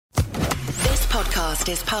podcast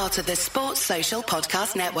is part of the Sports Social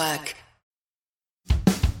Podcast Network.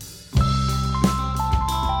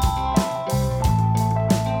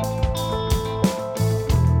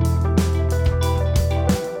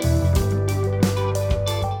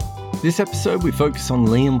 This episode, we focus on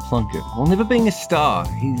Liam Plunkett. While never being a star,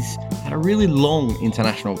 he's had a really long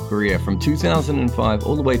international career from 2005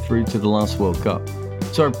 all the way through to the last World Cup.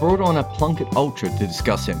 So I brought on a Plunkett Ultra to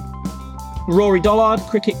discuss him. Rory Dollard,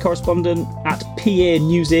 cricket correspondent at PA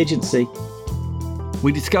News Agency.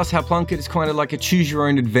 We discuss how Plunkett is kind of like a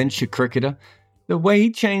choose-your-own-adventure cricketer, the way he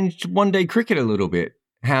changed one-day cricket a little bit,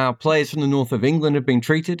 how players from the north of England have been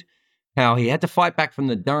treated, how he had to fight back from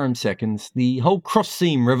the Durham seconds, the whole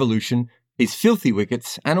cross-seam revolution, his filthy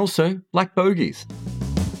wickets, and also black bogeys.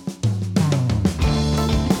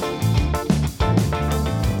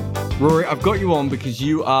 Rory, I've got you on because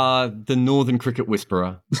you are the Northern Cricket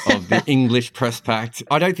Whisperer of the English Press Pact.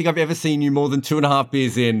 I don't think I've ever seen you more than 2.5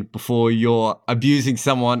 beers in before you're abusing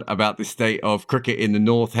someone about the state of cricket in the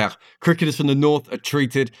North, how cricketers from the North are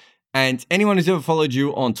treated. And anyone who's ever followed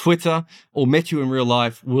you on Twitter or met you in real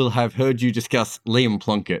life will have heard you discuss Liam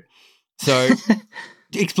Plunkett. So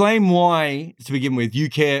explain why, to begin with, you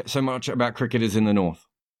care so much about cricketers in the North.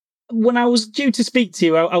 When I was due to speak to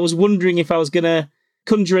you, I was wondering if I was going to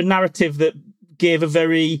conjure a narrative that gave a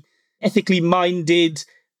very ethically minded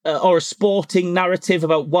or a sporting narrative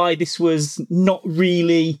about why this was not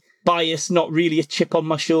really biased, not really a chip on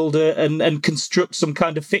my shoulder, and construct some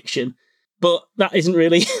kind of fiction. But that isn't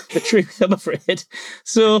really the truth, I'm afraid.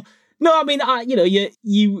 So, no, I mean,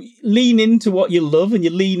 you lean into what you love and you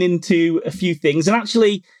lean into a few things. And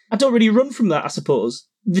actually, I don't really run from that, I suppose.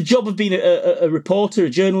 The job of being a reporter, a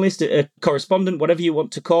journalist, a correspondent, whatever you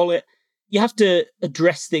want to call it, you have to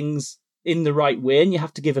address things in the right way and you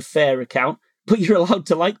have to give a fair account. But you're allowed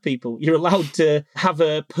to like people. You're allowed to have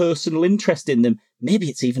a personal interest in them. Maybe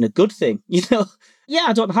it's even a good thing, you know? Yeah,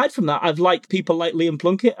 I don't hide from that. I've liked people like Liam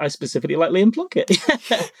Plunkett. I specifically like Liam Plunkett.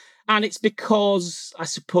 And it's because, I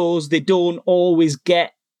suppose, they don't always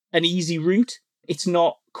get an easy route. It's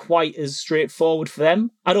not quite as straightforward for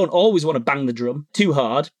them. I don't always want to bang the drum too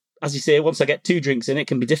hard. As you say, once I get 2 drinks in, it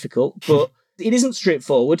can be difficult. But it isn't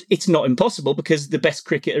straightforward. It's not impossible because the best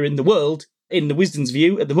cricketer in the world, in the Wisden's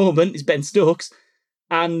view at the moment, is Ben Stokes.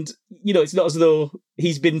 And, you know, it's not as though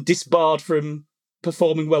he's been disbarred from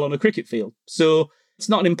performing well on a cricket field. So it's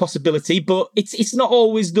not an impossibility, but it's not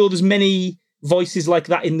always, though, there's many voices like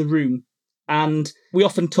that in the room. And we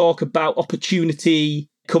often talk about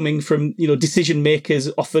opportunity coming from, you know, decision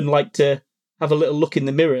makers often like to have a little look in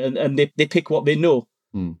the mirror and they pick what they know.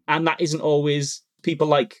 And that isn't always people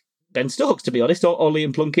like Ben Stokes, to be honest, or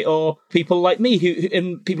Liam Plunkett, or people like me who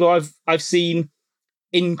and people who I've seen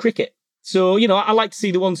in cricket. So, you know, I like to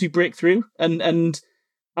see the ones who break through and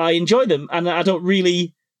I enjoy them. And I don't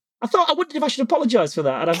really... I thought I wondered if I should apologise for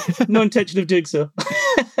that, and I've no intention of doing so.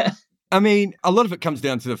 I mean, a lot of it comes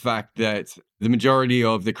down to the fact that the majority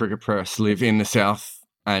of the cricket press live in the South,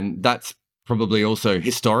 and that's probably also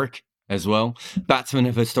historic as well. Batsmen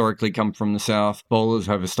have historically come from the South. Bowlers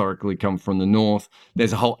have historically come from the North.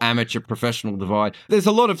 There's a whole amateur-professional divide. There's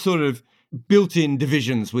a lot of sort of built-in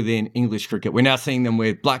divisions within English cricket. We're now seeing them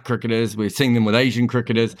with black cricketers. We're seeing them with Asian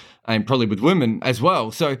cricketers, and probably with women as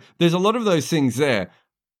well. So there's a lot of those things there.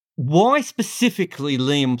 Why specifically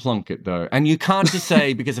Liam Plunkett, though? And you can't just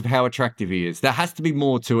say because of how attractive he is. There has to be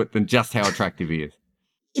more to it than just how attractive he is.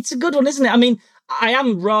 It's a good one, isn't it? I mean, I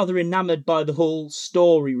am rather enamoured by the whole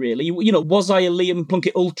story, really. You know, was I a Liam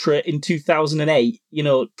Plunkett Ultra in 2008? You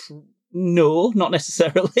know, no, not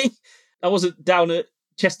necessarily. I wasn't down at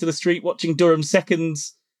Chester the Street watching Durham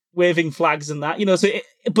seconds, waving flags and that, you know.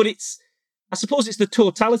 But I suppose it's the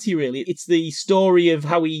totality, really. It's the story of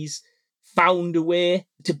how he's found a way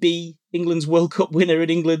to be England's World Cup winner and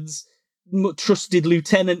England's trusted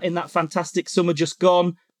lieutenant in that fantastic summer just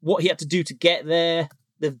gone, what he had to do to get there,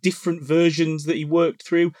 the different versions that he worked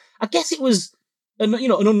through. I guess it was an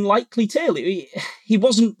unlikely tale. He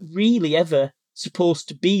wasn't really ever supposed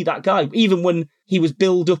to be that guy. Even when he was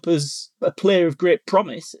billed up as a player of great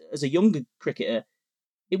promise as a younger cricketer,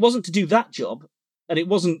 it wasn't to do that job, and it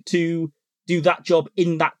wasn't to do that job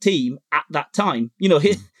in that team at that time. You know,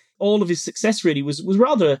 all of his success really was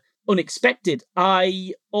rather unexpected.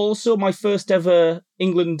 My first ever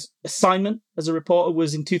England assignment as a reporter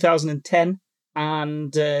was in 2010,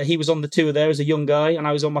 and he was on the tour there as a young guy, and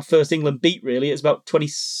I was on my first England beat, really. It was about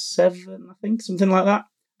 27, I think, something like that.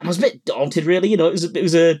 And I was a bit daunted, really. You know, it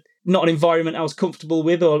was not an environment I was comfortable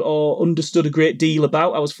with or understood a great deal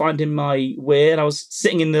about. I was finding my way, and I was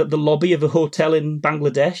sitting in the lobby of a hotel in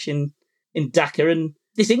Bangladesh, in Dhaka, and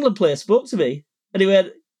this England player spoke to me, and he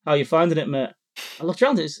went, "How are you finding it, mate?" I looked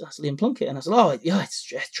around, that's Liam Plunkett, and I said, oh, yeah, it's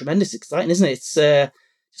tremendous exciting, isn't it?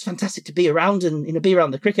 It's fantastic to be around and be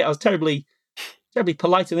around the cricket. I was terribly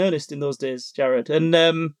polite and earnest in those days, Jared. And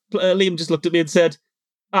Liam just looked at me and said,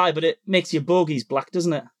 aye, but it makes your bogies black,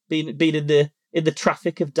 doesn't it? Being in the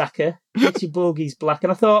traffic of Dhaka, makes your bogies black.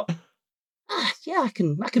 And I thought, yeah, I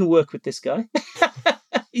can work with this guy.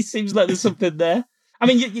 He seems like there's something there. I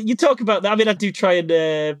mean, you talk about that. I mean, I do try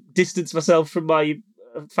and distance myself from the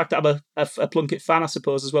fact that I'm a Plunkett fan, I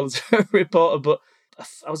suppose, as well as a reporter. But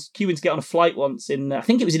I was queuing to get on a flight once I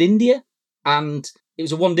think it was in India, and it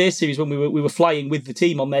was a one-day series when we were flying with the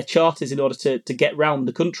team on their charters in order to get round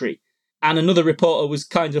the country. And another reporter was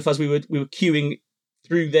kind of, as we were queuing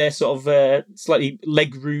through their sort of slightly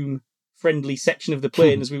legroom friendly section of the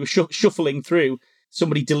plane, as we were shuffling through,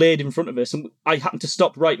 somebody delayed in front of us, and I happened to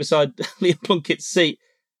stop right beside Liam Plunkett's seat.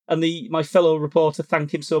 And my fellow reporter,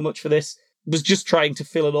 thank him so much for this, was just trying to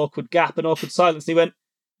fill an awkward gap, an awkward silence. And he went,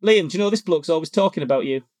 Liam, do you know this bloke's always talking about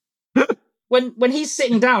you? When he's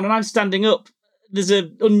sitting down and I'm standing up, there's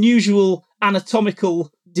an unusual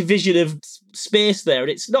anatomical division of space there, and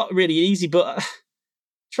it's not really easy, but I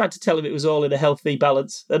tried to tell him it was all in a healthy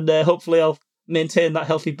balance, and hopefully I'll maintain that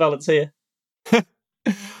healthy balance here.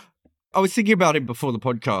 I was thinking about him before the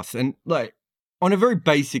podcast, and like on a very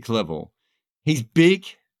basic level, he's big,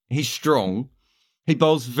 he's strong, he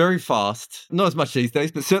bowls very fast, not as much these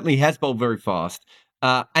days, but certainly he has bowled very fast,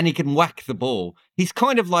 and he can whack the ball. He's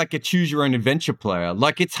kind of like a choose-your-own-adventure player.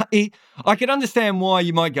 Like I can understand why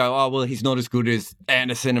you might go, oh, well, he's not as good as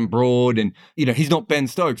Anderson and Broad, and, he's not Ben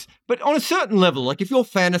Stokes. But on a certain level, like if you're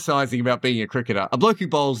fantasizing about being a cricketer, a bloke who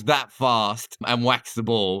bowls that fast and whacks the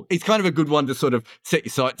ball, he's kind of a good one to sort of set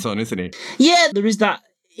your sights on, isn't he? Yeah, there is that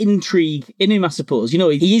intrigue in him, I suppose.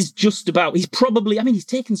 He is just about, he's probably, I mean, he's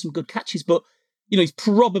taken some good catches, but, he's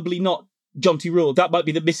probably not Jonty Rhodes. That might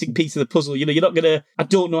be the missing piece of the puzzle. You're not going to... I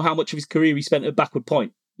don't know how much of his career he spent at backward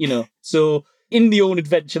point, So in the own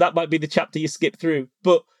adventure, that might be the chapter you skip through.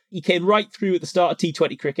 But he came right through at the start of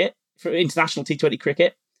T20 cricket, for international T20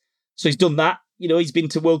 cricket. So he's done that. He's been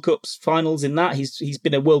to World Cups finals in that. He's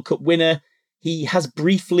been a World Cup winner. He has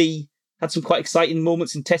briefly had some quite exciting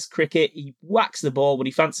moments in Test cricket. He whacks the ball when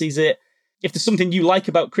he fancies it. If there's something you like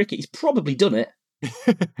about cricket, he's probably done it.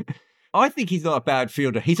 I think he's not a bad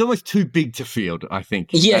fielder. He's almost too big to field, I think.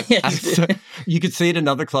 Yeah. So you could see at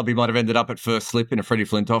another club he might have ended up at first slip in a Freddie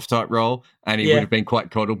Flintoff type role, and he would have been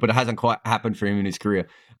quite coddled, but it hasn't quite happened for him in his career.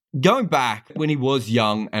 Going back, when he was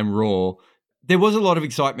young and raw, there was a lot of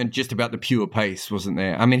excitement just about the pure pace, wasn't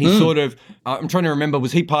there? I mean, he sort of, I'm trying to remember,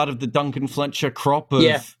 was he part of the Duncan Fletcher crop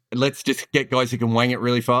of let's just get guys who can wang it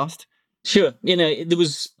really fast? Sure. There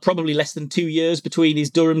was probably less than 2 years between his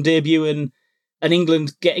Durham debut and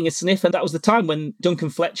England getting a sniff. And that was the time when Duncan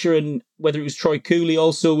Fletcher and whether it was Troy Cooley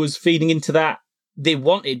also was feeding into that. They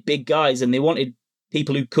wanted big guys and they wanted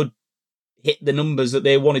people who could hit the numbers that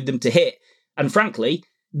they wanted them to hit. And frankly,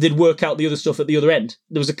 they'd work out the other stuff at the other end.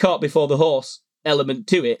 There was a cart before the horse element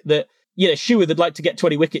to it that, sure, they'd like to get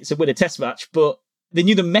 20 wickets and win a test match, but they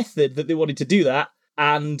knew the method that they wanted to do that.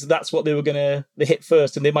 And that's what they were going to hit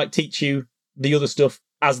first. And they might teach you the other stuff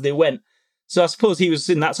as they went. So I suppose he was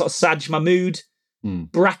in that sort of Saj Mahmood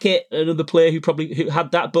bracket, another player who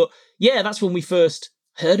had that. But yeah, that's when we first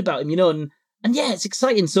heard about him, and yeah, it's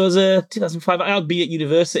exciting. So as a 2005, I'd be at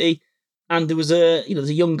university, and there was there's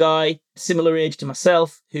a young guy, similar age to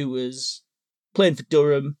myself, who was playing for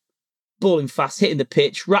Durham, bowling fast, hitting the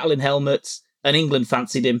pitch, rattling helmets, and England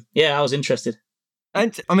fancied him. Yeah, I was interested.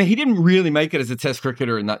 And, I mean, he didn't really make it as a test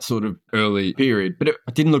cricketer in that sort of early period, but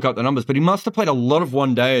I didn't look up the numbers, but he must have played a lot of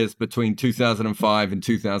one-dayers between 2005 and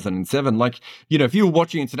 2007. Like, if you were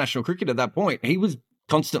watching international cricket at that point, he was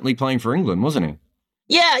constantly playing for England, wasn't he?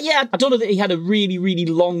 Yeah. I don't know that he had a really, really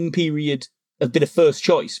long period of being a first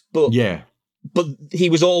choice, but he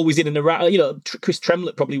was always in and around. Chris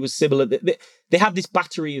Tremlett probably was similar. They had this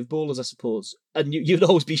battery of bowlers, I suppose, and you'd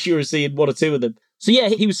always be sure of seeing one or two of them. So yeah,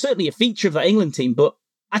 he was certainly a feature of that England team, but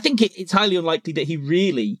I think it's highly unlikely that he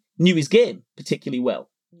really knew his game particularly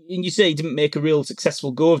well. And you say he didn't make a real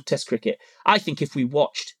successful go of Test cricket. I think if we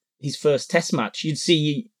watched his first Test match, you'd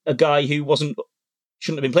see a guy who shouldn't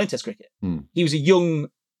have been playing Test cricket. He was a young,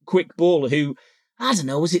 quick bowler who, I don't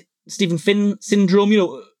know, was it Stephen Finn syndrome?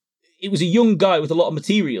 It was a young guy with a lot of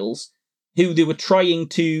materials who they were trying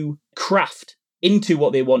to craft into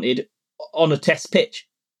what they wanted on a Test pitch.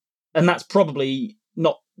 And that's probably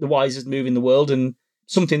not the wisest move in the world and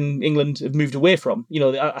something England have moved away from.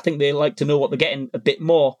 I think they like to know what they're getting a bit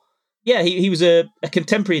more. Yeah, he was a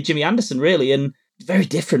contemporary of Jimmy Anderson, really, and very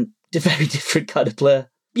different kind of player.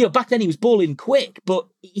 Back then he was bowling quick, but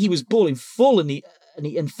he was bowling full and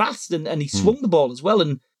and fast, and he swung the ball as well,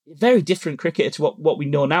 and very different cricketer to what we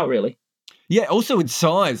know now, really. Yeah, also in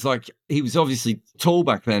size, like he was obviously tall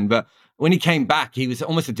back then, but when he came back, he was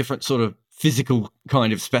almost a different sort of physical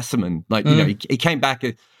kind of specimen. Like, you know, he came back,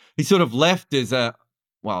 he sort of left as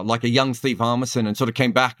like a young Steve Harmison and sort of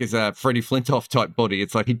came back as a Freddie Flintoff type body.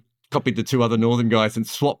 It's like he copied the two other Northern guys and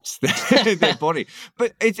swapped their body.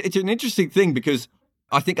 But it's an interesting thing because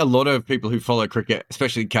I think a lot of people who follow cricket,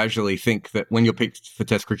 especially casually, think that when you're picked for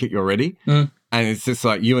Test cricket, you're ready. And it's just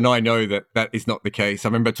like, you and I know that is not the case. I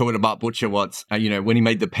remember talking to Mark Butcher once, you know, when he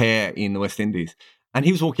made the pair in the West Indies. And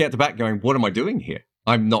he was walking out the back going, what am I doing here?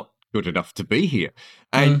 I'm not good enough to be here.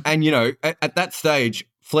 And you know, at that stage,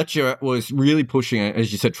 Fletcher was really pushing,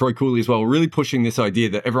 as you said, Troy Cooley as well, really pushing this idea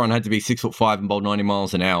that everyone had to be 6'5" and bowl 90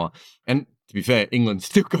 miles an hour. And to be fair, England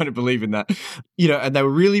still kind of believe in that, you know, and they were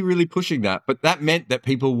really, really pushing that. But that meant that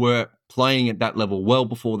people were playing at that level well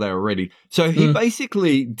before they were ready. So he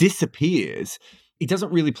basically disappears. He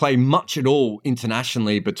doesn't really play much at all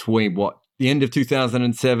internationally between the end of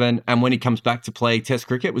 2007 and when he comes back to play Test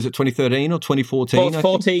cricket. Was it 2013 or 2014?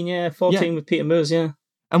 14 with Peter Moores, yeah.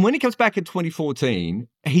 And when he comes back in 2014,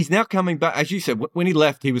 he's now coming back. As you said, when he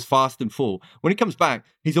left, he was fast and full. When he comes back,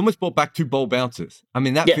 he's almost brought back 2 bowl bouncers. I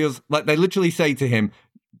mean, that feels like they literally say to him,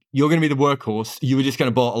 you're going to be the workhorse. You were just going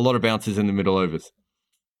to bowl a lot of bouncers in the middle overs.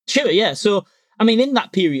 Sure, yeah. So, I mean, in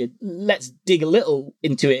that period, let's dig a little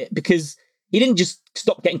into it because he didn't just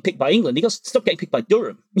stop getting picked by England. He got stopped getting picked by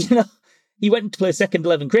Durham. You know, he went to play second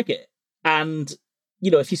 11 cricket. And, you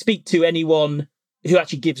know, if you speak to anyone who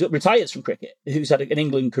actually retires from cricket, who's had an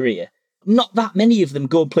England career, not that many of them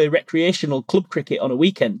go and play recreational club cricket on a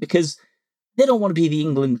weekend because they don't want to be the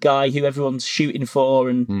England guy who everyone's shooting for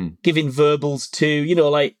and giving verbals to. You know,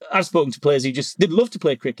 like I've spoken to players who they'd love to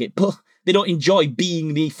play cricket, but they don't enjoy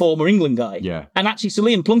being the former England guy. Yeah. And actually, so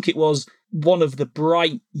Liam Plunkett was one of the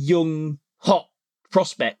bright, young, hot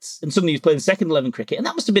prospects, and suddenly he was playing second 11 cricket, and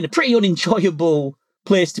that must have been a pretty unenjoyable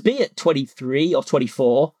place to be at 23 or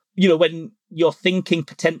 24. You know, when you're thinking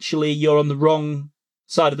potentially you're on the wrong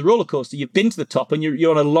side of the roller coaster. You've been to the top and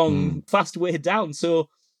you're on a long, fast way down. So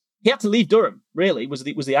he had to leave Durham, really, was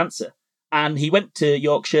the answer. And he went to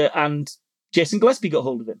Yorkshire and Jason Gillespie got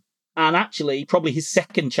hold of him. And actually, probably his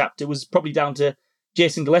second chapter was probably down to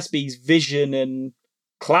Jason Gillespie's vision and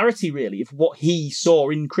clarity, really, of what he saw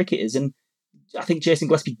in cricketers. And I think Jason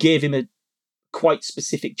Gillespie gave him a quite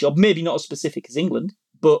specific job, maybe not as specific as England,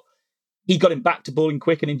 but he got him back to bowling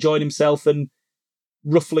quick and enjoying himself and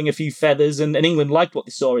ruffling a few feathers, and England liked what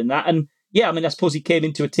they saw in that. And yeah, I mean, I suppose he came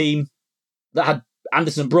into a team that had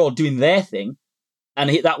Anderson and Broad doing their thing, and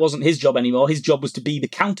that wasn't his job anymore. His job was to be the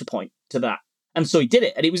counterpoint to that. And so he did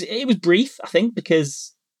it. And it was brief, I think,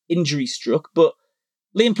 because injury struck. But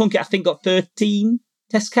Liam Plunkett, I think, got 13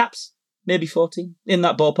 Test caps, maybe 14, in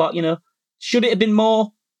that ballpark, you know. Should it have been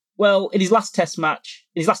more? Well, in his last Test match,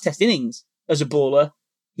 in his last Test innings as a bowler,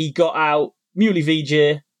 he got out Murali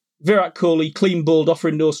Vijay, Virat Kohli, clean bowled,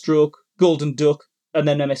 offering no stroke, golden duck, and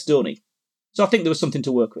then MS Dhoni. So I think there was something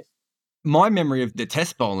to work with. My memory of the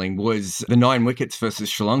Test bowling was the 9 wickets versus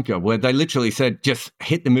Sri Lanka, where they literally said, just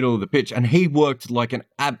hit the middle of the pitch. And he worked like an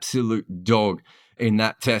absolute dog in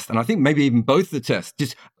that Test. And I think maybe even both the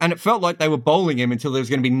Tests. And it felt like they were bowling him until there was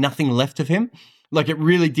going to be nothing left of him. Like, it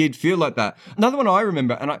really did feel like that. Another one I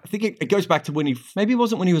remember, and I think it goes back to maybe it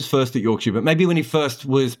wasn't when he was first at Yorkshire, but maybe when he first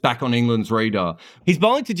was back on England's radar. He's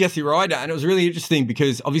bowling to Jesse Ryder, and it was really interesting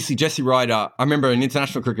because obviously Jesse Ryder, I remember an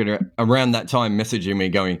international cricketer around that time messaging me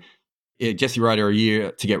going, yeah, Jesse Ryder a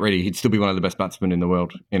year to get ready, he'd still be one of the best batsmen in the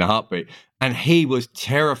world in a heartbeat. And he was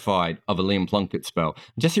terrified of a Liam Plunkett spell.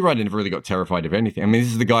 Jesse Ryder never really got terrified of anything. I mean,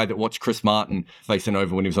 this is the guy that watched Chris Martin facing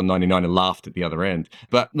over when he was on 99 and laughed at the other end.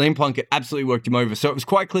 But Liam Plunkett absolutely worked him over. So it was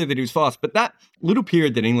quite clear that he was fast. But that little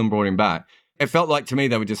period that England brought him back, it felt like to me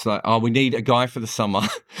they were just like, oh, we need a guy for the summer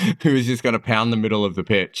who is just going to pound the middle of the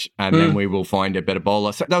pitch and then we will find a better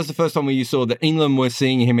bowler. So that was the first time where you saw that England were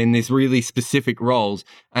seeing him in these really specific roles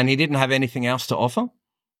and he didn't have anything else to offer.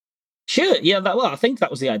 Sure, yeah, I think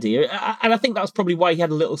that was the idea. And I think that was probably why he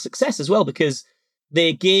had a little success as well, because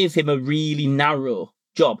they gave him a really narrow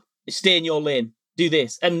job. Stay in your lane, do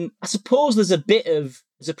this. And I suppose there's a bit of,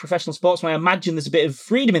 as a professional sportsman, I imagine there's a bit of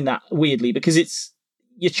freedom in that, weirdly, because it's,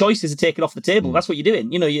 your choices are taken off the table. That's what you're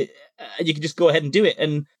doing. You know, you can just go ahead and do it.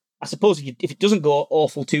 And I suppose if it doesn't go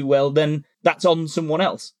awful too well, then that's on someone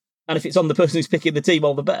else. And if it's on the person who's picking the team,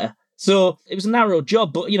 all the better. So it was a narrow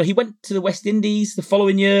job. But, you know, he went to the West Indies the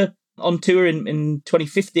following year on tour in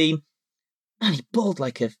 2015. And he bowled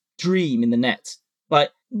like a dream in the nets.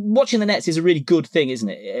 Like, watching the nets is a really good thing, isn't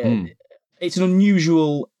it? It's an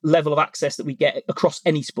unusual level of access that we get across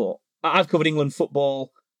any sport. I've covered England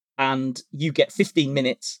football, and you get 15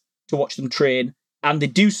 minutes to watch them train, and they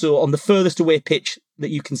do so on the furthest away pitch that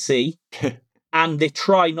you can see, and they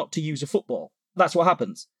try not to use a football. That's what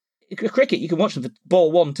happens. Cricket, you can watch them for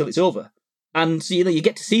ball one till it's over. And so, you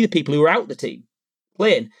get to see the people who are out the team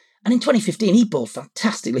playing. And in 2015, he bowled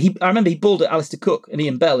fantastically. I remember he bowled at Alistair Cook and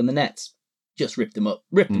Ian Bell in the nets. Just ripped them up.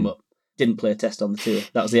 Didn't play a test on the tour.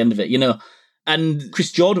 That was the end of it, And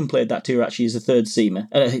Chris Jordan played that tour actually as a third seamer.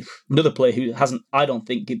 Another player who hasn't, I don't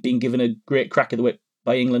think, been given a great crack of the whip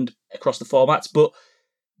by England across the formats. But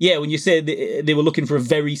yeah, when you say they were looking for a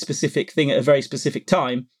very specific thing at a very specific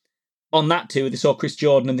time, on that tour, they saw Chris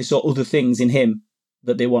Jordan and they saw other things in him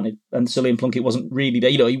that they wanted. And so Liam Plunkett wasn't really there.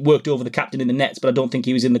 He worked over the captain in the nets, but I don't think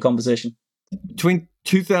he was in the conversation. Between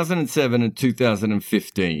 2007 and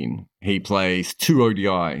 2015, he plays 2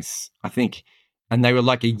 ODIs, I think, and they were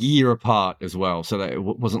like a year apart as well. So that it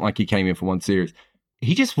wasn't like he came in for one series.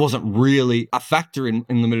 He just wasn't really a factor in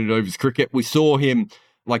limited overs cricket. We saw him,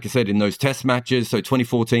 like I said, in those test matches. So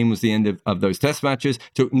 2014 was the end of those test matches.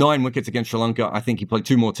 Took 9 wickets against Sri Lanka. I think he played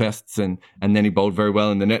 2 more tests and then he bowled very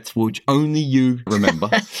well in the nets, which only you remember.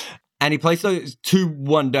 And he placed those 2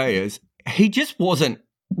 one-dayers. He just wasn't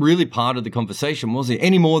really part of the conversation, was he?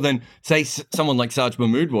 Any more than, say, someone like Sarj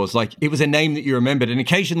Mahmood was. Like, it was a name that you remembered. And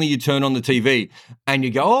occasionally you turn on the TV and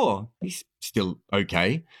you go, oh, he's still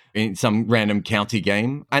okay in some random county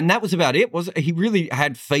game. And that was about it. He really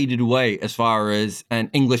had faded away as far as an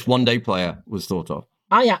English one-day player was thought of.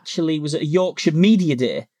 I actually was at a Yorkshire Media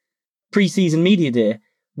Day, pre-season Media Day,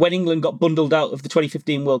 when England got bundled out of the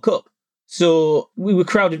 2015 World Cup. So we were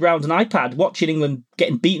crowded round an iPad watching England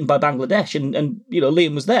getting beaten by Bangladesh, and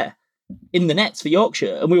Liam was there in the nets for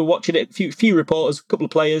Yorkshire, and we were watching it. Few reporters, a couple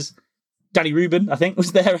of players. Danny Rubin, I think,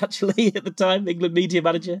 was there actually at the time, England media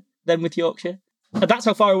manager, then with Yorkshire. And that's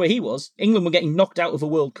how far away he was. England were getting knocked out of a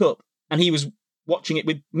World Cup, and he was watching it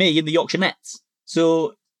with me in the Yorkshire nets.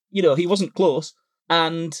 So, he wasn't close.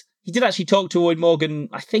 And he did actually talk to Owen Morgan,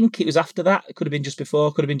 I think it was after that. It could have been just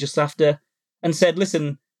before, could have been just after, and said,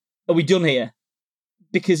 listen, are we done here?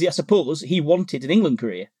 Because I suppose he wanted an England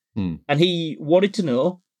career. And he wanted to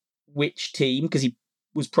know which team, because he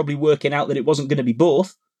was probably working out that it wasn't going to be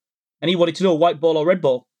both. And he wanted to know white ball or red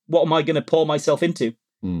ball. What am I going to pour myself into?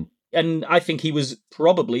 And I think he was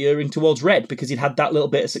probably erring towards red because he'd had that little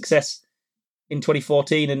bit of success in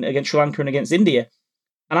 2014 and against Sri Lanka and against India.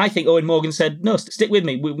 And I think Owen Morgan said, no, stick with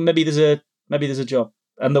me. Maybe there's a job.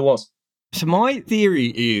 And there was. So my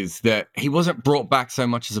theory is that he wasn't brought back so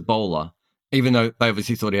much as a bowler, even though they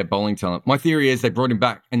obviously thought he had bowling talent. My theory is they brought him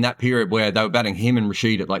back in that period where they were batting him and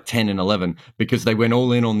Rashid at like 10 and 11 because they went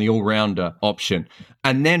all in on the all-rounder option.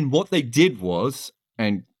 And then what they did was,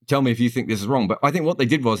 and tell me if you think this is wrong, but I think what they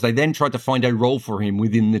did was they then tried to find a role for him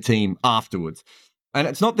within the team afterwards. And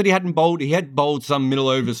it's not that he hadn't bowled. He had bowled some middle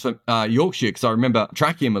overs for Yorkshire because I remember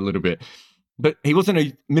tracking him a little bit. But he wasn't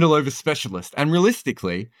a middle over specialist. And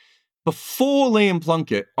realistically, before Liam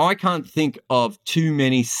Plunkett, I can't think of too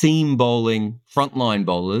many seam bowling frontline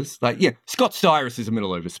bowlers. Scott Cyrus is a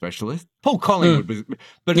middle over specialist. Paul Collingwood was.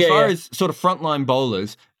 But as far as sort of frontline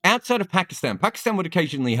bowlers, outside of Pakistan would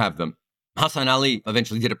occasionally have them. Hassan Ali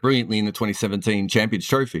eventually did it brilliantly in the 2017 Champions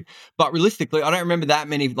Trophy. But realistically, I don't remember that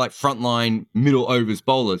many like frontline middle overs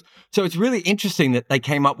bowlers. So it's really interesting that they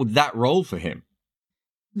came up with that role for him.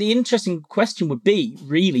 The interesting question would be,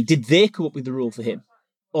 really, did they come up with the role for him?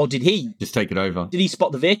 Or did he? Just take it over. Did he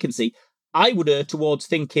spot the vacancy? I would err towards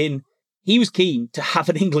thinking he was keen to have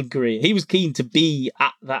an England career. He was keen to be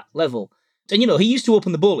at that level. And, he used to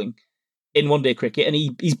open the bowling in one-day cricket, and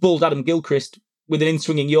he's bowled Adam Gilchrist with an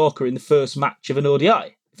in-swinging Yorker in the first match of an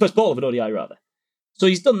ODI. First ball of an ODI, rather. So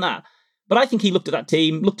he's done that. But I think he looked at that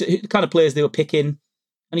team, looked at the kind of players they were picking,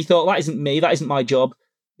 and he thought, that isn't me, that isn't my job.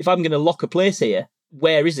 If I'm going to lock a place here,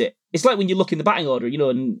 where is it? It's like when you look in the batting order,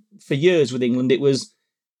 and for years with England, it was,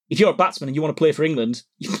 if you're a batsman and you want to play for England,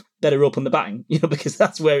 you better open the batting, because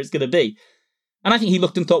that's where it's going to be. And I think he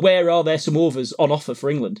looked and thought, where are there some overs on offer for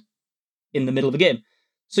England in the middle of the game?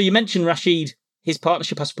 So you mentioned Rashid, his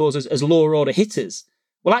partnership, I suppose, as lower order hitters.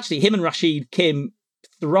 Well, actually, him and Rashid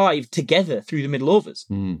thrived together through the middle overs.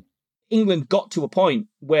 England got to a point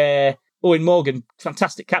where Owen Morgan,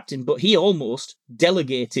 fantastic captain, but he almost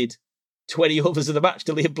delegated 20 overs of the match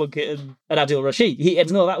to Liam Plunkett and Adil Rashid.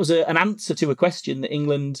 That was an answer to a question that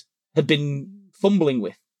England had been fumbling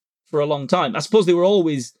with for a long time. I suppose they were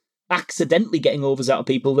always accidentally getting overs out of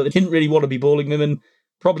people that they didn't really want to be bowling them, and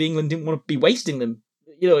probably England didn't want to be wasting them.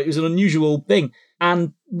 It was an unusual thing.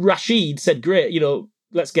 And Rashid said, great,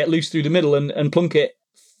 let's get loose through the middle. And Plunkett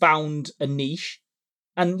found a niche.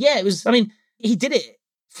 And he did it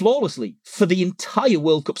flawlessly for the entire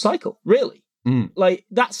World Cup cycle, really. Like,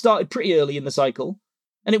 that started pretty early in the cycle,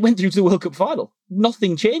 and it went through to the World Cup final.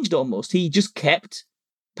 Nothing changed almost. He just kept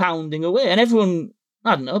pounding away. And everyone,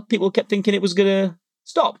 I don't know, people kept thinking it was going to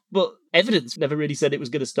stop, but evidence never really said it was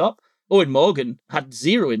going to stop. Eoin Morgan had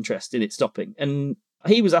zero interest in it stopping, and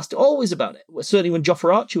he was asked always about it. Certainly when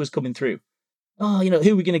Jofra Archer was coming through. Oh,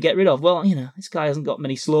 who are we going to get rid of? Well, this guy hasn't got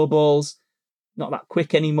many slow balls, not that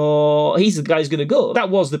quick anymore. He's the guy who's going to go. That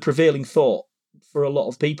was the prevailing thought for a lot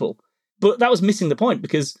of people. But that was missing the point,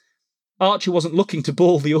 because Archer wasn't looking to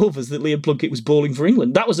bowl the overs that Liam Plunkett was bowling for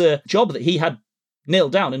England. That was a job that he had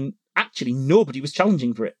nailed down, and actually nobody was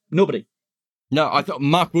challenging for it. Nobody. No, I thought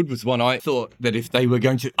Mark Wood was one. I thought that if they were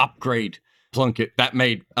going to upgrade Plunkett, that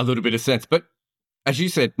made a little bit of sense. But as you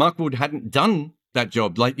said, Mark Wood hadn't done that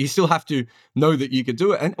job. Like, you still have to know that you could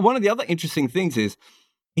do it. And one of the other interesting things is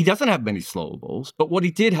he doesn't have many slower balls, but what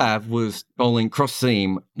he did have was bowling cross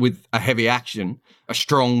seam with a heavy action, a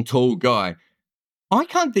strong, tall guy. I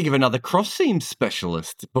can't think of another cross seam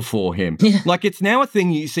specialist before him. Yeah. Like, it's now a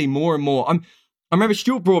thing you see more and more. I remember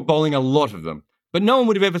Stuart Broad bowling a lot of them, but no one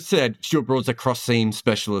would have ever said Stuart Broad's a cross seam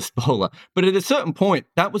specialist bowler. But at a certain point,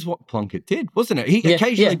 that was what Plunkett did, wasn't it? He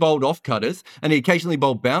occasionally bowled off cutters and he occasionally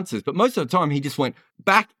bowled bouncers, but most of the time he just went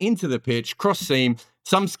back into the pitch, cross seam,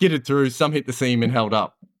 some skidded through, some hit the seam and held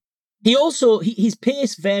up. He also, his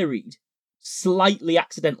pace varied slightly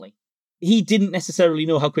accidentally. He didn't necessarily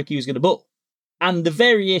know how quick he was going to bowl. And the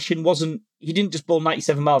variation wasn't, he didn't just bowl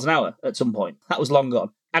 97 miles an hour at some point. That was long gone.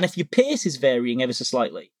 And if your pace is varying ever so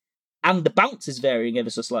slightly, and the bounce is varying ever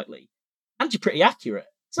so slightly, and you're pretty accurate,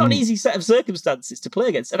 it's not an easy set of circumstances to play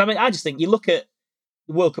against. And I mean, I just think you look at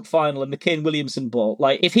the World Cup final and the Kane Williamson ball,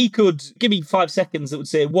 like, if he could give me 5 seconds that would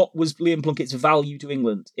say what was Liam Plunkett's value to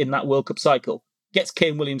England in that World Cup cycle, gets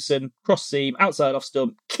Kane Williamson, cross seam, outside off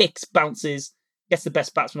stump, kicks, bounces, gets the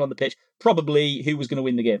best batsman on the pitch, probably who was going to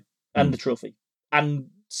win the game and the trophy, and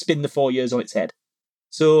spin the 4 years on its head.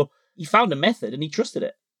 So he found a method and he trusted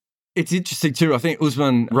it. It's interesting too. I think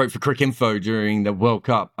Usman wrote for Cricinfo during the World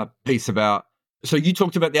Cup a piece about, so you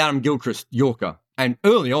talked about the Adam Gilchrist Yorker. And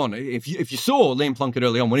early on, if you saw Liam Plunkett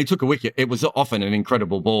early on, when he took a wicket, it was often an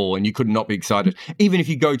incredible ball and you could not be excited. Even if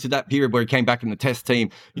you go to that period where he came back in the test team,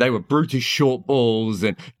 they were brutish short balls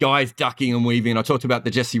and guys ducking and weaving. I talked about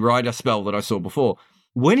the Jesse Ryder spell that I saw before.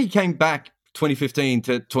 When he came back 2015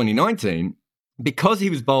 to 2019, because he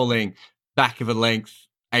was bowling back of a length,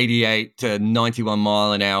 88 to 91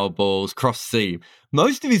 mile an hour balls, cross seam,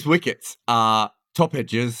 most of his wickets are top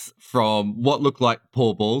edges from what look like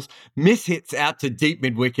poor balls, miss hits out to deep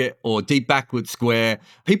mid wicket or deep backward square,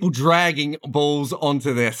 people dragging balls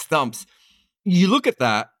onto their stumps. You look at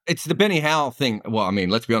that, it's the Benny Howell thing. Well, I mean,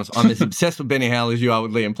 let's be honest, I'm as obsessed with Benny Howell as you are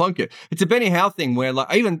with Liam Plunkett. It's a Benny Howell thing where,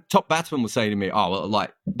 like, even top batsmen will say to me, oh, well,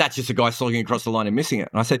 like, that's just a guy slogging across the line and missing it.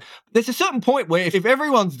 And I said, there's a certain point where if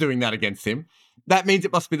everyone's doing that against him, that means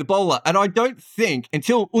it must be the bowler. And I don't think,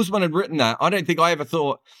 until Usman had written that, I don't think I ever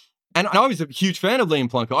thought, and I was a huge fan of Liam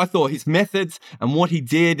Plunkett. I thought his methods and what he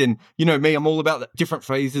did, and, you know, me, I'm all about the different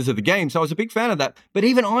phases of the game. So I was a big fan of that. But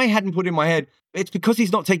even I hadn't put in my head, it's because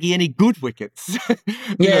he's not taking any good wickets.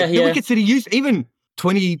 The wickets that he used, even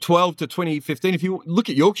 2012 to 2015, if you look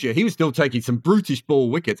at Yorkshire, he was still taking some brutish ball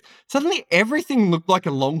wickets. Suddenly everything looked like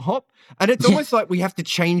a long hop. And it's almost like we have to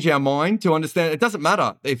change our mind to understand. It doesn't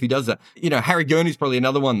matter if he does that. You know, Harry Gurney's probably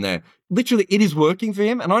another one there. Literally, it is working for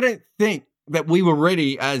him. And I don't think that we were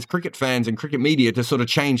ready as cricket fans and cricket media to sort of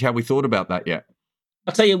change how we thought about that yet.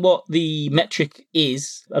 I'll tell you what the metric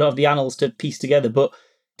is. I don't have the annals to piece together, but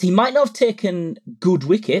he might not have taken good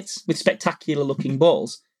wickets with spectacular looking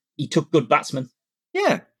balls. He took good batsmen.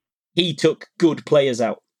 Yeah. He took good players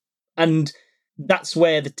out. And that's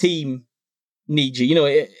where the team needs you. You know,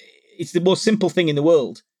 it's the most simple thing in the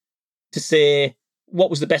world to say, what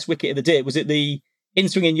was the best wicket of the day? Was it the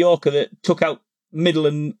in-swinging Yorker that took out middle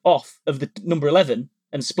and off of the number 11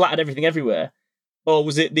 and splattered everything everywhere? Or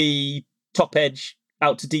was it the top edge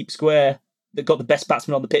out to deep square that got the best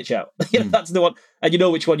batsman on the pitch out? That's the one. And you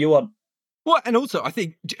know which one you want. Well, and also, I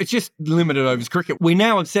think it's just limited overs cricket. We're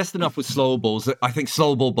now obsessed enough with slow balls that I think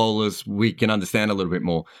slow ball bowlers we can understand a little bit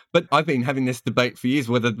more. But I've been having this debate for years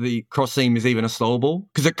whether the cross seam is even a slow ball,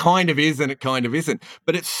 because it kind of is and it kind of isn't.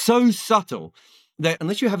 But it's so subtle that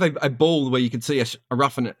unless you have a ball where you can see a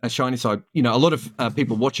rough and a shiny side, you know, a lot of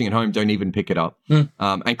people watching at home don't even pick it up.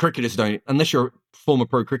 And cricketers don't, unless you're a former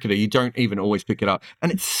pro cricketer, you don't even always pick it up.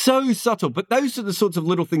 And it's so subtle, but those are the sorts of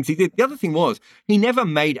little things he did. The other thing was, he never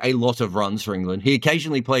made a lot of runs for England. He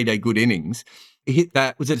occasionally played a good innings. He hit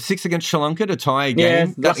that, was it a 6 against Sri Lanka to tie a game?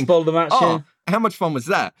 Yeah, that's bowled the match, How much fun was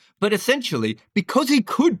that? But essentially, because he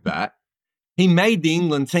could bat, He made the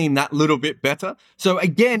England team that little bit better. So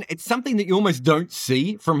again, it's something that you almost don't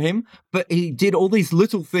see from him, but he did all these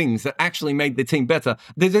little things that actually made the team better.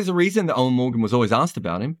 There's a reason that Owen Morgan was always asked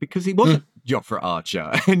about him, because he wasn't Jofra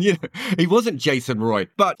Archer and he wasn't Jason Roy,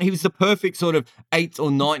 but he was the perfect sort of 8th or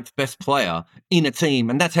 9th best player in a team.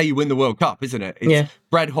 And that's how you win the World Cup, isn't it? It's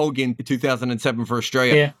Brad Hogg in 2007 for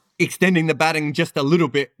Australia. Yeah. Extending the batting just a little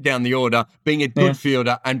bit down the order, being a good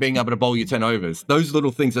fielder and being able to bowl your 10 overs. Those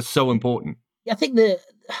little things are so important. I think the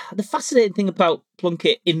fascinating thing about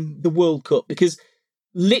Plunkett in the World Cup, because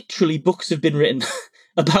literally books have been written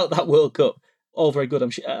about that World Cup, all very good,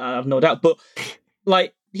 I'm sure, I have no doubt, but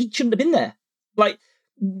like, he shouldn't have been there. Like,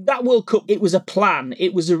 that World Cup, it was a plan,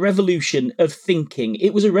 it was a revolution of thinking,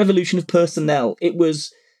 it was a revolution of personnel, it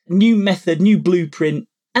was new method, new blueprint,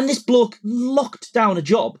 and this bloke locked down a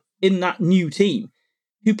job in that new team,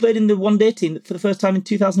 who played in the one-day team for the first time in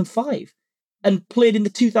 2005 and played in the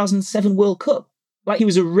 2007 World Cup. Like, he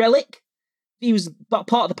was a relic. He was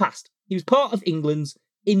part of the past. He was part of England's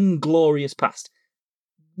inglorious past,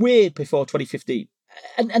 way before 2015.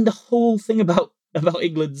 And the whole thing about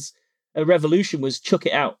England's revolution was chuck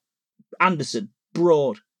it out. Anderson,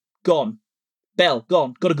 Broad, gone. Bell,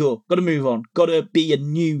 gone. Got to go. Got to move on. Got to be a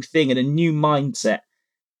new thing and a new mindset.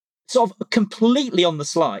 Sort of completely on the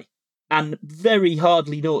sly and very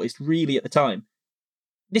hardly noticed, really, at the time.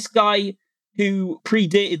 This guy who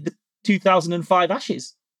predated the 2005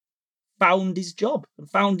 Ashes found his job and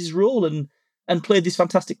found his role and played this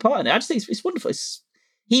fantastic part in it. I just think it's wonderful.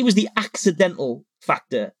 He was the accidental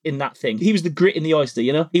factor in that thing. He was the grit in the oyster,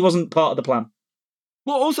 He wasn't part of the plan.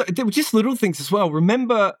 Well, also, there were just little things as well.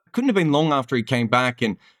 Remember, couldn't have been long after he came back,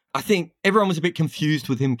 and I think everyone was a bit confused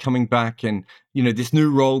with him coming back and, this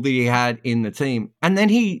new role that he had in the team. And then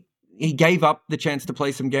he gave up the chance to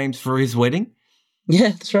play some games for his wedding. Yeah,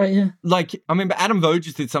 that's right, yeah. Like, I remember Adam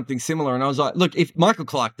Voges did something similar, and I was like, look, if Michael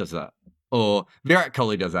Clarke does that, or Virat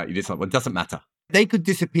Kohli does that, you just like, well, it doesn't matter. They could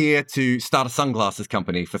disappear to start a sunglasses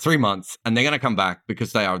company for 3 months, and they're going to come back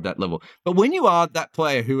because they are at that level. But when you are that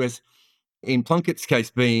player who has, in Plunkett's case,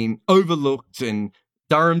 been overlooked and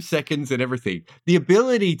Durham seconds and everything, the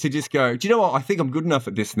ability to just go, do you know what, I think I'm good enough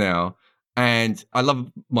at this now, and I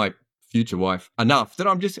love my future wife enough that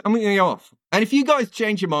I'm going to go off. And if you guys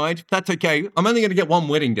change your mind, that's okay. I'm only going to get one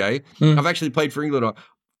wedding day. I've actually played for England.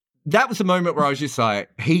 That was a moment where I was just like,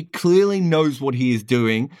 he clearly knows what he is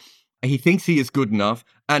doing. He thinks he is good enough.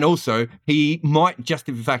 And also, he might just,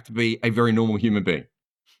 in fact, be a very normal human being.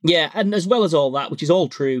 Yeah, and as well as all that, which is all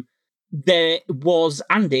true, there was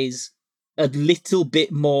and is a little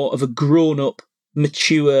bit more of a grown-up,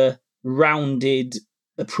 mature, rounded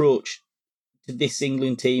approach to this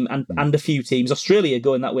England team and a few teams. Australia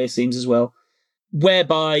going that way, seems, as well,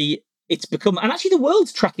 whereby it's become, and actually the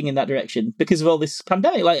world's tracking in that direction because of all this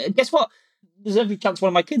pandemic. Like, guess what? There's every chance one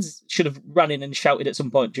of my kids should have ran in and shouted at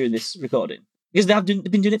some point during this recording, because they've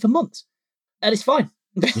been doing it for months. And it's fine,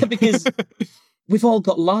 because we've all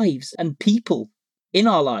got lives and people in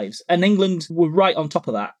our lives, and England were right on top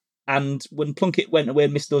of that. And when Plunkett went away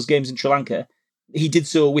and missed those games in Sri Lanka, he did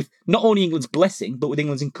so with not only England's blessing, but with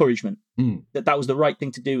England's encouragement, that was the right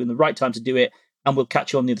thing to do and the right time to do it, and we'll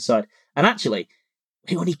catch you on the other side. And actually,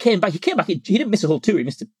 when he came back, he didn't miss a whole tour, he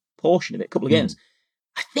missed a portion of it, a couple of games.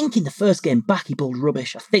 I think in the first game back, he bowled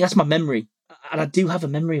rubbish. I think that's my memory. And I do have a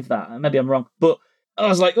memory of that. Maybe I'm wrong. But I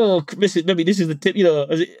was like, oh, maybe this is the tip,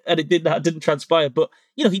 and it didn't transpire. But,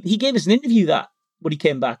 he gave us an interview when he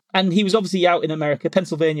came back. And he was obviously out in America,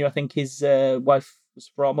 Pennsylvania, I think his wife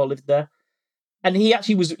was from or lived there. And he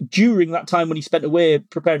actually was, during that time when he spent away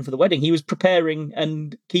preparing for the wedding, he was preparing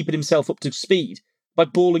and keeping himself up to speed by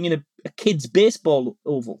bowling in a kid's baseball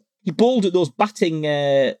oval. He bowled at those batting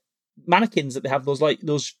mannequins that they have,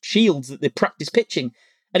 those shields that they practice pitching.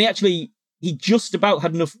 And he just about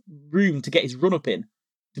had enough room to get his run-up in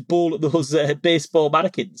to bowl at those baseball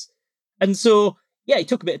mannequins. And so, yeah, he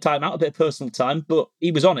took a bit of time out, a bit of personal time, but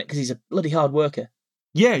he was on it because he's a bloody hard worker.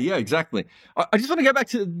 Yeah, exactly. I just want to go back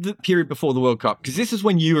to the period before the World Cup, because this is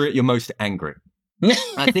when you were at your most angry.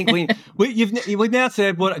 I think we've now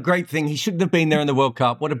said what a great thing. He shouldn't have been there in the World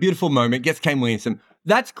Cup. What a beautiful moment. Gets Kane Williamson.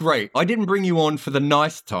 That's great. I didn't bring you on for the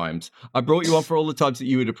nice times. I brought you on for all the times that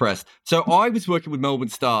you were depressed. So I was working with Melbourne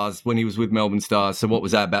Stars when he was with Melbourne Stars. So what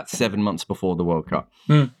was that, about 7 months before the World Cup?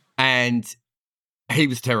 And he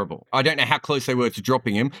was terrible. I don't know how close they were to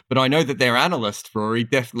dropping him, but I know that their analyst, Rory,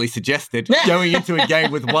 definitely suggested going into a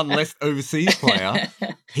game with one less overseas player.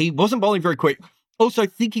 He wasn't bowling very quick. Also,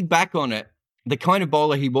 thinking back on it, the kind of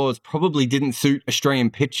bowler he was probably didn't suit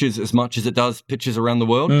Australian pitches as much as it does pitches around the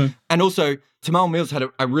world. And also, Tamal Mills had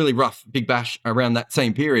a really rough Big Bash around that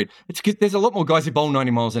same period. It's because there's a lot more guys who bowl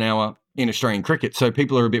 90 miles an hour in Australian cricket. So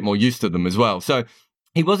people are a bit more used to them as well. So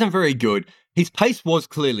he wasn't very good. His pace was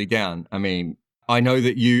clearly down. I mean, I know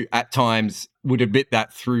that you at times would admit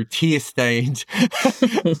that through tear-stained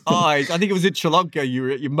eyes. I think it was in Sri Lanka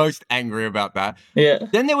you're most angry about that. Yeah.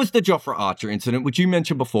 Then there was the Jofra Archer incident, which you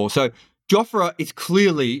mentioned before. So Jofra is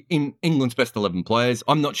clearly in England's best 11 players.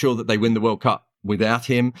 I'm not sure that they win the World Cup without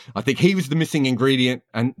him. I think he was the missing ingredient,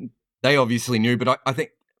 and they obviously knew. But I think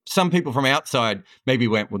some people from outside maybe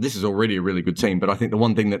went, well, this is already a really good team. But I think the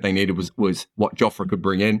one thing that they needed was what Jofra could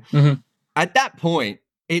bring in. Mm-hmm. At that point,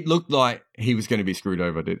 it looked like he was going to be screwed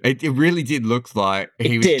over. It really did look like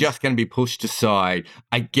he was just going to be pushed aside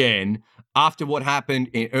again after what happened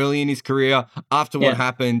early in his career, after what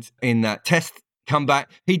happened in that test comeback.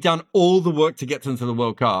 He'd done all the work to get them to the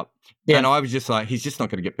World Cup. Yeah. And I was just like, he's just not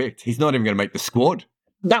going to get picked. He's not even going to make the squad.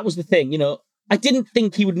 That was the thing, I didn't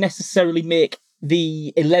think he would necessarily make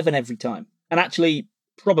the 11 every time. And actually,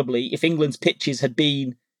 probably, if England's pitches had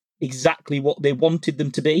been exactly what they wanted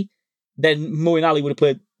them to be, then Moeen Ali would have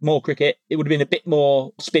played more cricket. It would have been a bit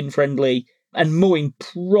more spin-friendly. And Moeen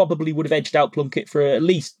probably would have edged out Plunkett for at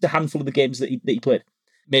least a handful of the games that he played.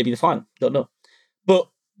 Maybe the final, don't know. But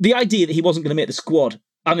the idea that he wasn't going to make the squad,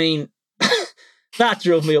 I mean, that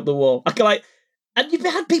drove me up the wall. And you've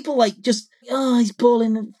had people he's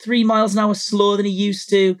bowling 3 miles an hour slower than he used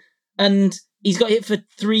to, and he's got hit for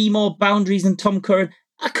 3 more boundaries than Tom Curran.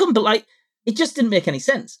 I couldn't, but it just didn't make any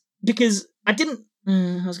sense because I didn't.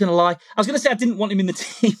 I was going to lie. I was going to say I didn't want him in the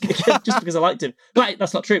team just because I liked him. Right,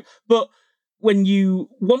 that's not true. But when you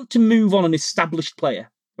want to move on an established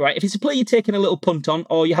player, right, if it's a player you're taking a little punt on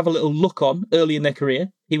or you have a little look on early in their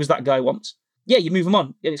career, he was that guy once, yeah, you move him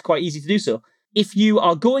on. And it's quite easy to do so. If you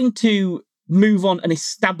are going to move on an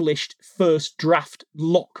established first draft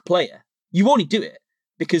lock player, you only do it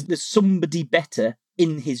because there's somebody better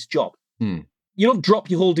in his job. You don't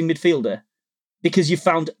drop your holding midfielder because you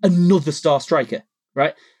found another star striker.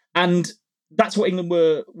 Right, and that's what England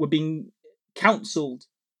were being counselled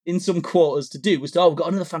in some quarters to do, was we've got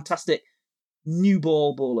another fantastic new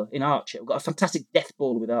ball bowler in Archer. We've got a fantastic death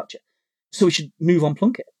bowler with Archer, so we should move on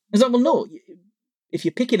Plunkett. It's like, well, no, if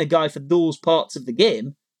you're picking a guy for those parts of the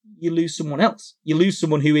game, you lose someone else. You lose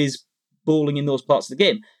someone who is bowling in those parts of the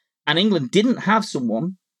game. And England didn't have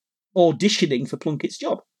someone auditioning for Plunkett's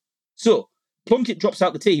job. So Plunkett drops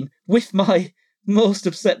out the team with my most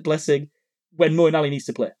upset blessing when Moeen Ali needs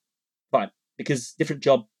to play. Fine, because different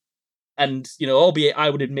job. And, albeit I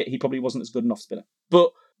would admit he probably wasn't as good an off-spinner.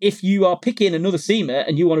 But if you are picking another seamer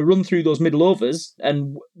and you want to run through those middle overs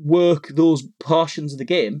and work those portions of the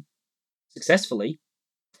game successfully,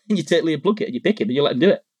 then you take Liam Plunkett and you pick him and you let him do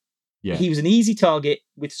it. Yeah. He was an easy target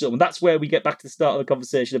with some. And that's where we get back to the start of the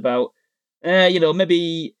conversation about,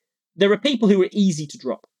 maybe there are people who are easy to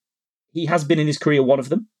drop. He has been in his career one of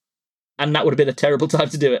them, and that would have been a terrible time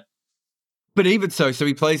to do it. But even so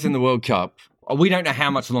he plays in the World Cup. We don't know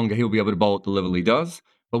how much longer he'll be able to bowl at the level he does,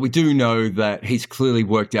 but we do know that he's clearly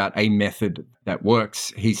worked out a method that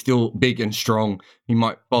works. He's still big and strong. He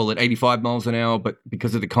might bowl at 85 miles an hour, but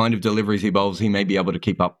because of the kind of deliveries he bowls, he may be able to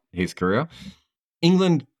keep up his career.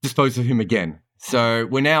 England disposed of him again. So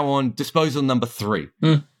we're now on disposal number 3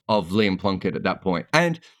 of Liam Plunkett at that point.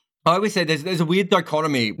 And I always say there's a weird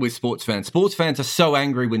dichotomy with sports fans. Sports fans are so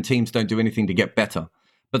angry when teams don't do anything to get better.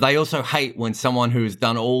 But they also hate when someone who has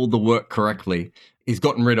done all the work correctly is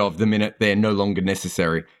gotten rid of the minute they're no longer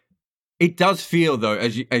necessary. It does feel, though,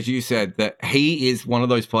 as you said, that he is one of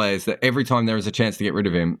those players that every time there is a chance to get rid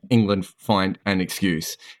of him, England find an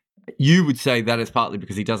excuse. You would say that is partly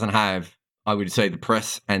because he doesn't have, I would say, the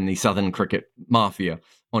press and the Southern cricket mafia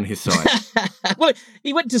on his side. Well,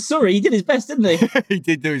 he went to Surrey. He did his best, didn't he? He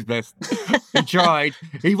did do his best. He tried.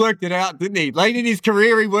 He worked it out, didn't he? Late in his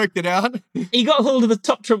career, he worked it out. He got hold of the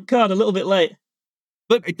top trump card a little bit late.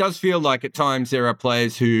 But it does feel like at times there are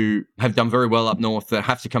players who have done very well up north that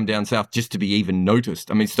have to come down south just to be even noticed.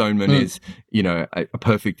 I mean, Stoneman is, a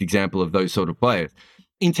perfect example of those sort of players.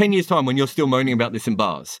 In 10 years' time, when you're still moaning about this in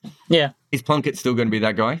bars, is Plunkett still going to be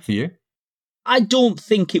that guy for you? I don't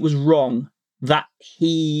think it was wrong that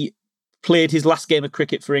he played his last game of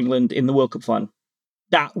cricket for England in the World Cup final.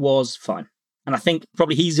 That was fine. And I think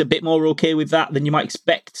probably he's a bit more okay with that than you might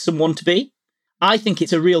expect someone to be. I think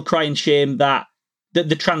it's a real crying shame that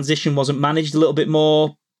the transition wasn't managed a little bit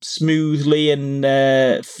more smoothly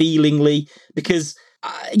and feelingly, because,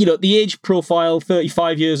 the age profile,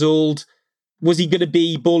 35 years old, was he going to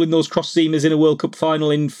be bowling those cross-seamers in a World Cup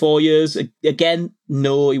final in 4 years? Again,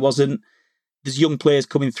 no, he wasn't. There's young players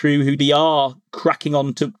coming through who they are cracking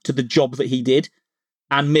on to the job that he did.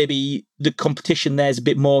 And maybe the competition there is a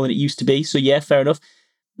bit more than it used to be. So yeah, fair enough.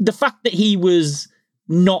 The fact that he was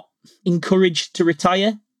not encouraged to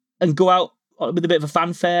retire and go out with a bit of a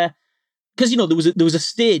fanfare. Because, there was a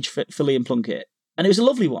stage for Liam Plunkett, and it was a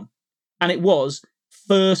lovely one. And it was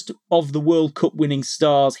first of the World Cup winning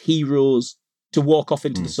stars, heroes, to walk off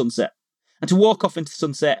into the sunset. And to walk off into the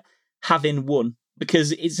sunset having won.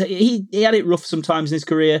 Because he had it rough sometimes in his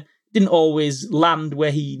career, didn't always land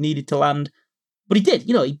where he needed to land. But he did.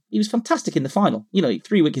 He was fantastic in the final.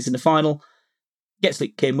 3 wickets in the final. Gets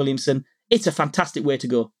Kane Williamson. It's a fantastic way to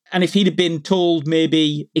go. And if he'd have been told,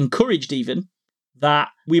 maybe encouraged even, that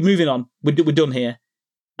we're moving on, we're done here,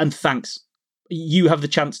 and thanks, you have the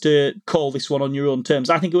chance to call this one on your own terms,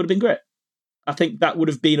 I think it would have been great. I think that would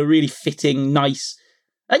have been a really fitting, nice,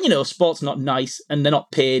 and sport's not nice, and they're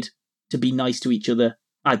not paid to be nice to each other.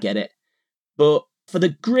 I get it. But for the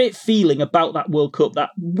great feeling about that World Cup,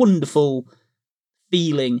 that wonderful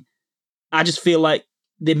feeling, I just feel like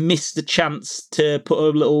they missed the chance to put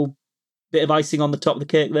a little bit of icing on the top of the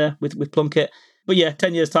cake there with Plunkett. But yeah,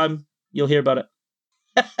 10 years' time, you'll hear about it.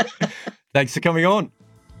 Thanks for coming on.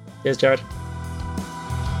 Cheers, Jared.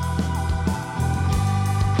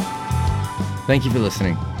 Thank you for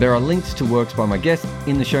listening. There are links to works by my guest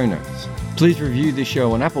in the show notes. Please review this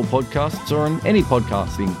show on Apple Podcasts or on any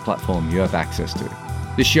podcasting platform you have access to.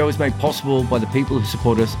 This show is made possible by the people who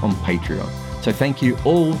support us on Patreon. So thank you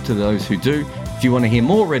all to those who do. If you want to hear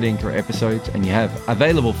more Red Inker episodes and you have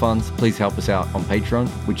available funds, please help us out on Patreon,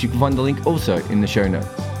 which you can find the link also in the show notes.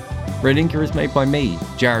 Red Inker is made by me,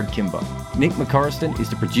 Jared Kimber. Nick McCorriston is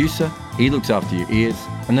the producer, he looks after your ears,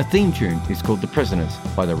 and the theme tune is called The Prisoners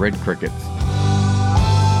by the Red Crickets.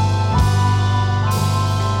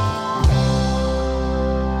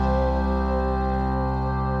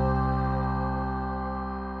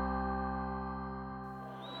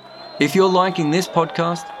 If you're liking this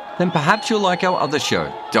podcast, then perhaps you'll like our other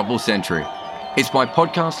show, Double Century. It's my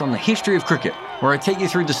podcast on the history of cricket, where I take you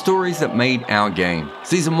through the stories that made our game.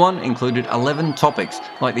 Season 1 included 11 topics,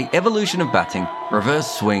 like the evolution of batting, reverse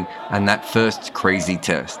swing, and that first crazy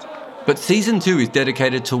test. But Season 2 is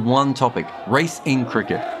dedicated to one topic, race in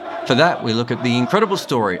cricket. For that, we look at the incredible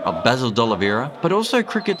story of Basil D'Oliveira, but also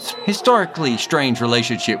cricket's historically strange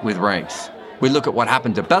relationship with race. We look at what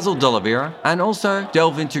happened to Basil D'Oliveira and also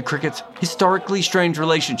delve into cricket's historically strange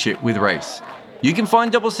relationship with race. You can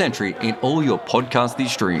find Double Century in all your podcasty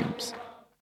streams.